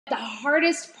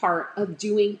hardest part of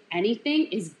doing anything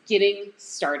is getting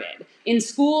started. In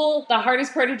school, the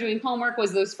hardest part of doing homework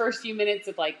was those first few minutes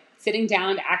of like sitting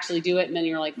down to actually do it. And then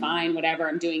you're like, fine, whatever,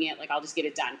 I'm doing it. Like, I'll just get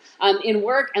it done. In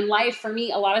work and life, for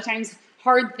me, a lot of times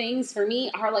hard things for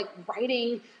me are like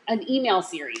writing an email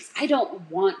series. I don't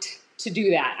want to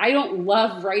do that. I don't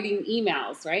love writing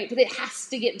emails, right? But it has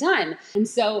to get done. And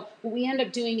so what we end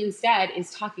up doing instead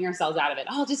is talking ourselves out of it.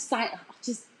 I'll just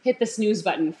hit the snooze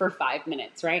button for 5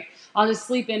 minutes, right? I'll just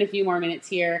sleep in a few more minutes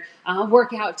here. I'll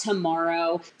work out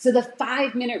tomorrow. So the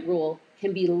 5-minute rule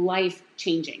can be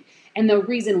life-changing. And the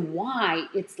reason why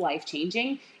it's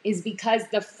life-changing is because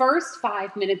the first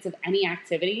 5 minutes of any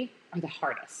activity are the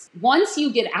hardest. Once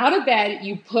you get out of bed,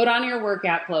 you put on your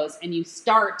workout clothes and you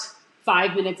start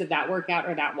 5 minutes of that workout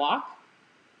or that walk,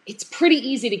 it's pretty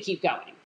easy to keep going.